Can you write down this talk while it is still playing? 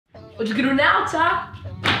What you gonna do now, Ty?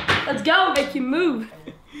 Let's go, make you move.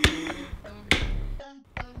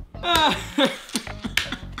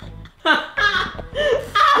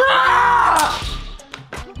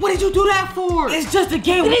 What did you do that for? It's just a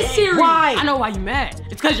game. It is serious. Why? I know why you mad.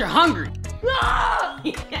 It's because you're hungry. I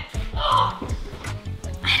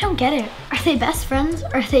don't get it. Are they best friends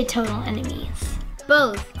or are they total enemies?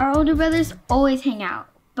 Both. Our older brothers always hang out,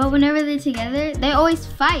 but whenever they're together, they always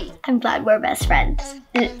fight. I'm glad we're best friends,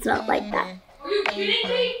 and it's not like that. Are you kidding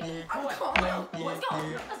me? Let's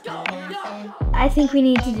go. I think we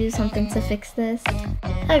need to do something to fix this.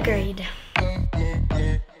 Agreed.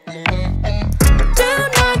 Do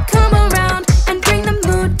not come around and bring the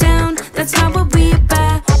mood down. That's not what we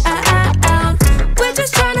about. We're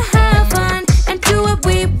just trying to have fun and do what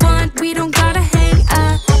we want. We don't gotta hang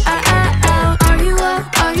out. Are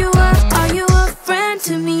you a friend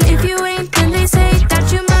to me? If you ain't, then they say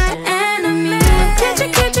that you're my enemy.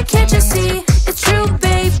 Can't you see? It's true,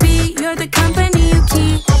 baby. You're the company you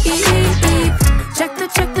keep.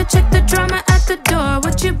 Check the drama at the door.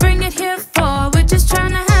 What you bring it here for? We're just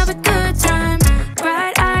trying to have a good time.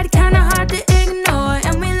 Bright-eyed, kinda hard to ignore.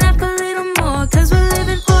 And we laugh a little more, cause we're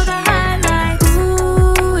living for the highlights.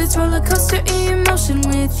 Ooh, it's roller coaster emotion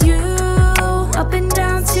with you. Up and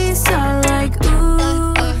down seesaw like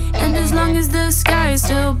ooh. And as long as the sky is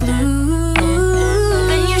still blue,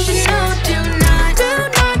 then you should know, do not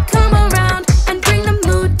come around and bring the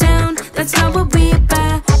mood down. That's not what we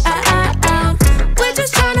about. We're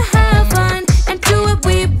just trying to have fun and do what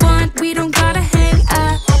we want. We don't gotta hang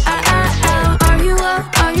out. Are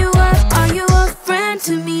you a friend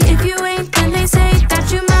to me? If you ain't, then they say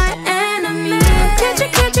that you're my enemy.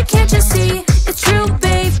 Can't you see? It's true,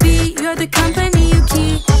 baby. You're the company you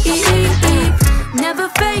keep. Never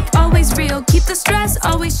fake, always real. Keep the stress,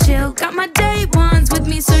 always chill. Got my day ones with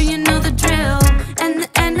me, so you know the drill. And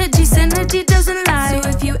the synergy doesn't lie. So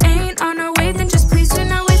if you ain't on our wave, then just please do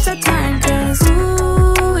not waste our time. Cause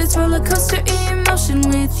ooh, it's roller coaster emotion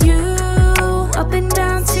with you. Up and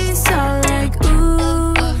down seesaw like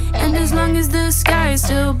ooh. And as long as the sky is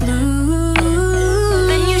still blue,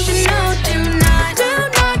 then you should know, do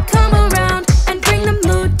not come around and bring the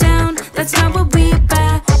mood down. That's not what we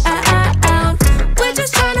about. We're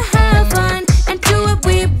just trying to have fun and do what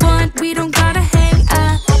we want. We don't gotta hang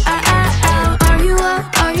out.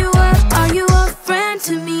 Are you a friend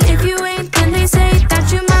to me? If you ain't, then they say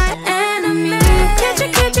that you're my enemy.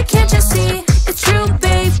 Can't you see? It's true,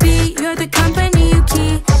 baby. You're the company you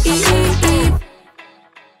keep.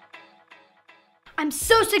 I'm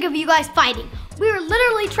so sick of you guys fighting. We were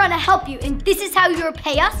literally trying to help you, and this is how you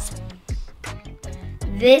repay us?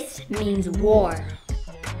 This means war.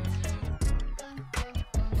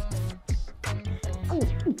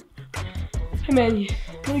 Hey man, you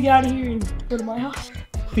wanna get out of here and go to my house?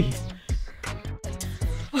 Please.